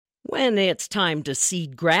When it's time to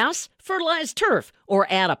seed grass, fertilize turf, or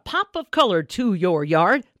add a pop of color to your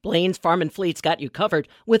yard, Blaine's Farm and Fleet's got you covered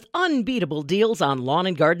with unbeatable deals on lawn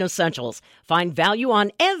and garden essentials. Find value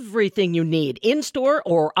on everything you need in-store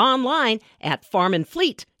or online at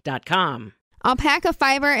farmandfleet.com. Alpaca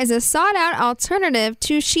fiber is a sought-out alternative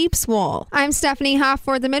to sheep's wool. I'm Stephanie Hoff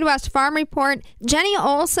for the Midwest Farm Report. Jenny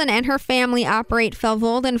Olson and her family operate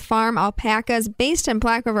Felvolden Farm Alpacas based in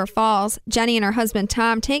Black River Falls. Jenny and her husband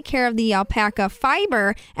Tom take care of the alpaca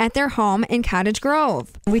fiber at their home in Cottage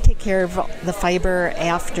Grove. We take care of the fiber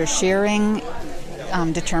after shearing,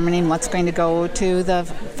 determining what's going to go to the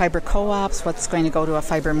fiber co-ops, what's going to go to a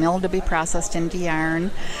fiber mill to be processed into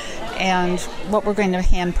yarn, and what we're going to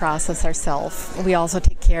hand process ourselves. We also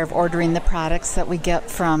take care of ordering the products that we get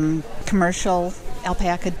from commercial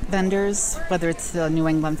alpaca vendors, whether it's the New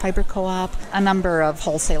England Fiber Co-op, a number of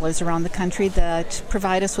wholesalers around the country that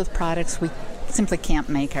provide us with products we simply can't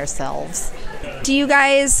make ourselves. Do you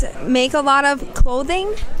guys make a lot of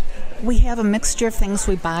clothing? We have a mixture of things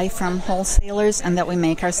we buy from wholesalers and that we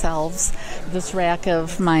make ourselves. This rack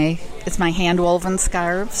of my hand-woven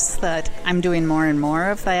scarves that I'm doing more and more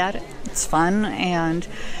of that. It's fun, and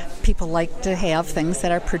people like to have things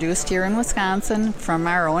that are produced here in Wisconsin from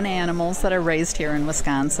our own animals that are raised here in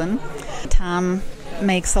Wisconsin. Tom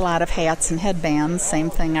makes a lot of hats and headbands, same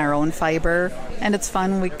thing, our own fiber, and it's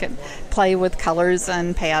fun. We can play with colors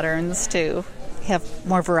and patterns to have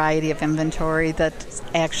more variety of inventory that's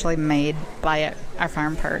actually made by our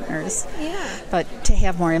farm partners. Yeah. But to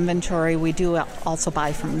have more inventory, we do also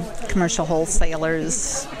buy from commercial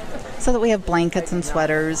wholesalers so that we have blankets and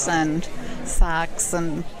sweaters and socks,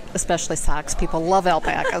 and especially socks. People love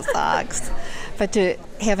alpaca socks. But to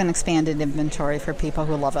have an expanded inventory for people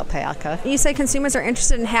who love alpaca. You say consumers are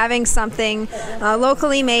interested in having something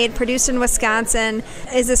locally made, produced in Wisconsin.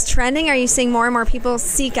 Is this trending? Are you seeing more and more people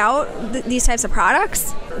seek out these types of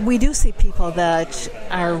products? We do see people that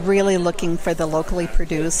are really looking for the locally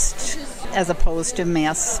produced as opposed to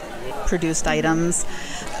mass-produced items.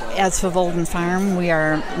 As Felvolden Farm, we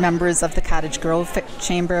are members of the Cottage Grove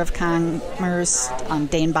Chamber of Commerce,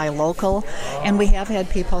 Dane Buy Local, and we have had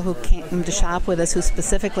people who came to shop with us who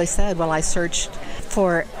specifically said, well, I searched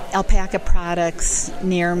for alpaca products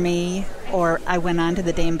near me, or I went onto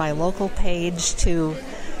the Dane Buy Local page to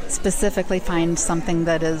specifically find something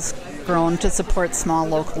that is grown to support small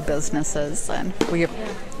local businesses, and we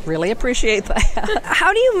really appreciate that.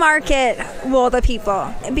 How do you market wool to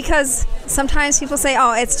people? Because sometimes people say,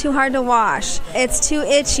 oh, it's too hard to wash, it's too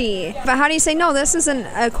itchy. But how do you say, no, this isn't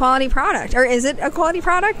a quality product? Or is it a quality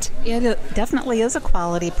product? It definitely is a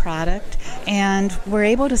quality product. And we're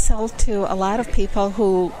able to sell to a lot of people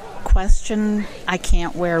who question, I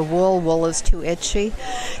can't wear wool is too itchy,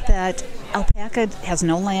 that alpaca has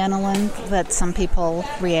no lanolin that some people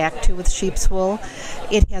react to with sheep's wool.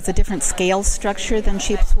 It has a different scale structure than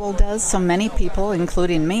sheep's wool does, so many people,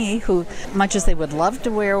 including me, who, much as they would love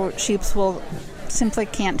to wear sheep's wool, simply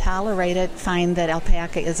can't tolerate it, find that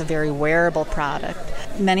alpaca is a very wearable product.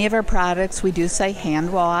 Many of our products, we do say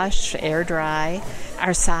hand wash, air dry.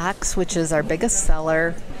 Our socks, which is our biggest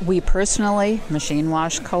seller, we personally machine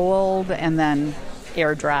wash cold and then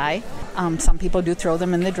air dry. Some people do throw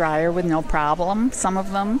them in the dryer with no problem. Some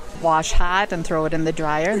of them wash hot and throw it in the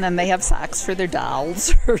dryer, and then they have socks for their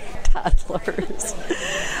dolls or toddlers.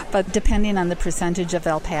 But depending on the percentage of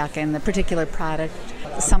alpaca in the particular product,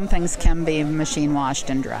 some things can be machine washed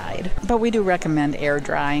and dried. But we do recommend air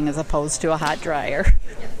drying as opposed to a hot dryer.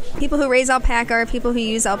 People who raise alpaca or people who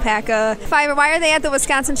use alpaca fiber, why are they at the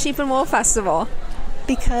Wisconsin Sheep and Wool Festival?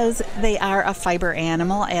 Because they are a fiber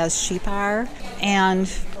animal, as sheep are, and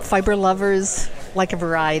fiber lovers like a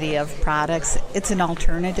variety of products. It's an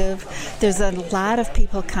alternative. There's a lot of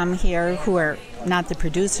people come here who are not the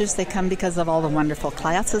producers. They come because of all the wonderful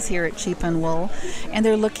classes here at Sheep and Wool, and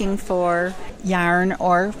they're looking for yarn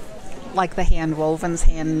or like the hand wovens,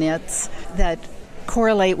 hand knits that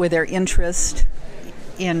correlate with their interest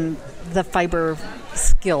in the fiber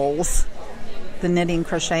skills. The knitting,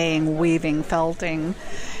 crocheting, weaving, felting,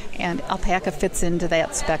 and alpaca fits into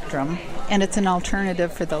that spectrum. And it's an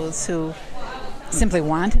alternative for those who simply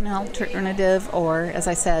want an alternative or, as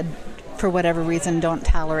I said, for whatever reason don't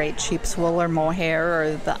tolerate sheep's wool or mohair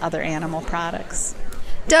or the other animal products.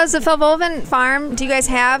 Does the Felvolden Farm, do you guys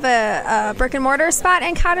have a brick and mortar spot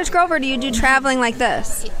in Cottage Grove, or do you do traveling like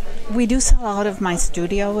this? We do sell out of my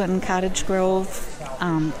studio in Cottage Grove.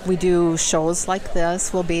 We do shows like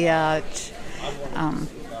this. We'll be at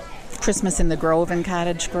Christmas in the Grove in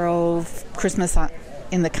Cottage Grove, Christmas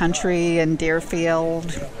in the Country in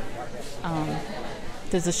Deerfield.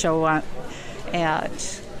 There's a show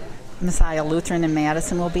at Messiah Lutheran in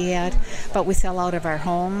Madison will be at. But we sell out of our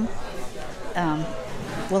home.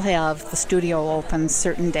 We'll have the studio open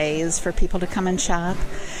certain days for people to come and shop.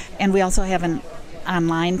 And we also have an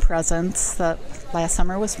online presence. The last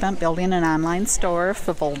summer was spent building an online store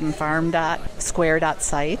for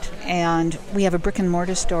voldenfarm.square.site. And we have a brick and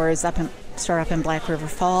mortar store up in Black River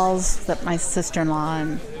Falls that my sister-in-law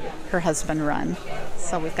and her husband run.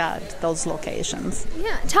 So we've got those locations.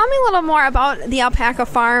 Yeah. Tell me a little more about the alpaca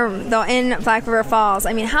farm, though, in Black River Falls.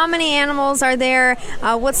 I mean, how many animals are there?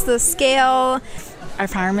 What's the scale? Our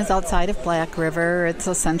farm is outside of Black River. It's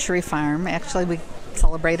a century farm. Actually, we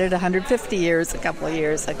celebrated 150 years a couple of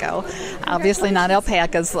years ago. Obviously not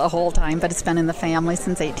alpacas the whole time, but it's been in the family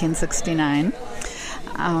since 1869.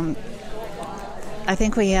 I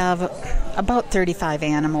think we have about 35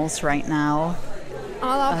 animals right now.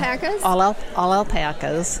 All alpacas? All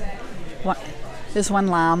alpacas. There's one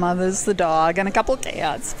llama, there's the dog, and a couple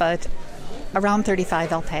cats, but around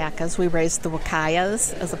 35 alpacas. We raise the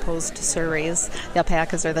wakayas as opposed to surreys. The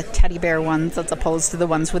alpacas are the teddy bear ones as opposed to the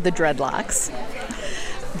ones with the dreadlocks.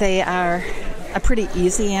 They are a pretty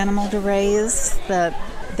easy animal to raise.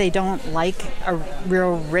 They don't like a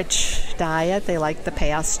real rich diet. They like the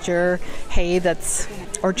pasture hay that's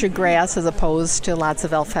orchard grass as opposed to lots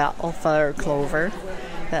of alfalfa or clover.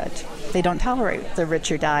 That they don't tolerate the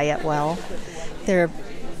richer diet well. They're a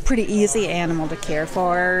pretty easy animal to care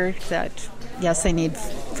for. That yes, they need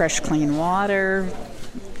fresh, clean water,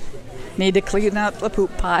 need to clean up the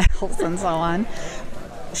poop piles and so on.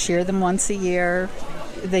 Shear them once a year.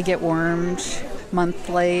 They get wormed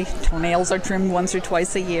monthly. Toenails are trimmed once or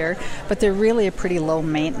twice a year. But they're really a pretty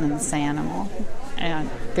low-maintenance animal and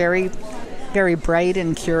very, very bright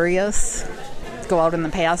and curious. Go out in the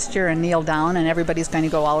pasture and kneel down, and everybody's going to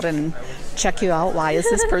go out and check you out. Why is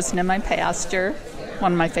this person in my pasture?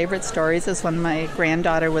 One of my favorite stories is when my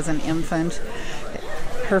granddaughter was an infant.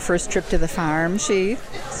 Her first trip to the farm, she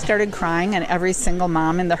started crying, and every single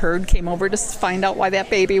mom in the herd came over to find out why that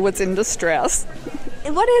baby was in distress.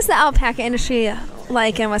 What is the alpaca industry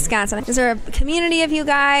like in Wisconsin? Is there a community of you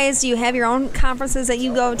guys? Do you have your own conferences that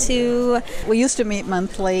you go to? We used to meet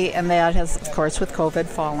monthly, and that has, of course, with COVID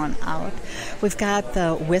fallen out. We've got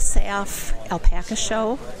the WISAF Alpaca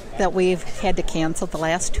Show that we've had to cancel the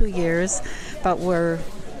last 2 years, but we're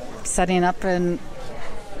setting up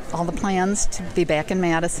all the plans to be back in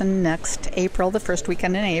Madison next April, the first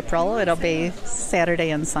weekend in April. It'll be Saturday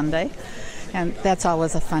and Sunday, and that's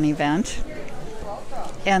always a fun event.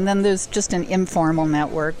 And then there's just an informal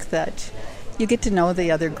network that you get to know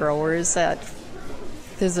the other growers.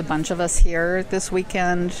 There's a bunch of us here this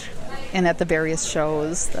weekend and at the various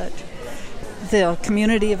shows. That the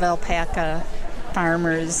community of alpaca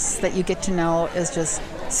farmers that you get to know is just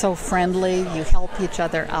so friendly. You help each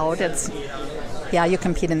other out. You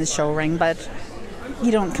compete in the show ring, but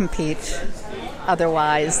you don't compete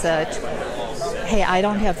otherwise. That, hey, I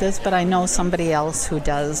don't have this, but I know somebody else who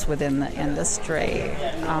does within the industry.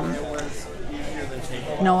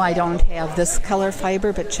 No, I don't have this color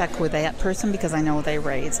fiber, but check with that person because I know they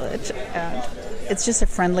raise it. And it's just a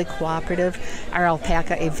friendly cooperative. Our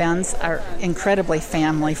alpaca events are incredibly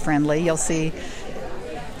family friendly. You'll see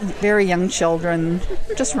very young children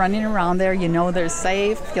just running around there. You know they're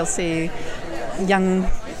safe. You'll see young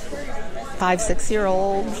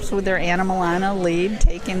 5-6-year-olds with their animal on a lead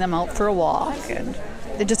taking them out for a walk. And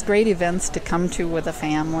they're just great events to come to with a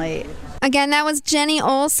family. Again, that was Jenny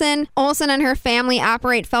Olson. Olson and her family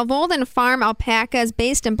operate Felvolden Farm Alpacas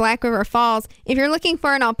based in Black River Falls. If you're looking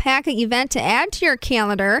for an alpaca event to add to your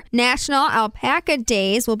calendar, National Alpaca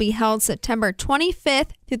Days will be held September 25th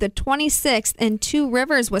through the 26th in Two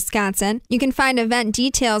Rivers, Wisconsin. You can find event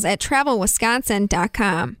details at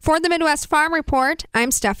travelwisconsin.com. For the Midwest Farm Report,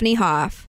 I'm Stephanie Hoff.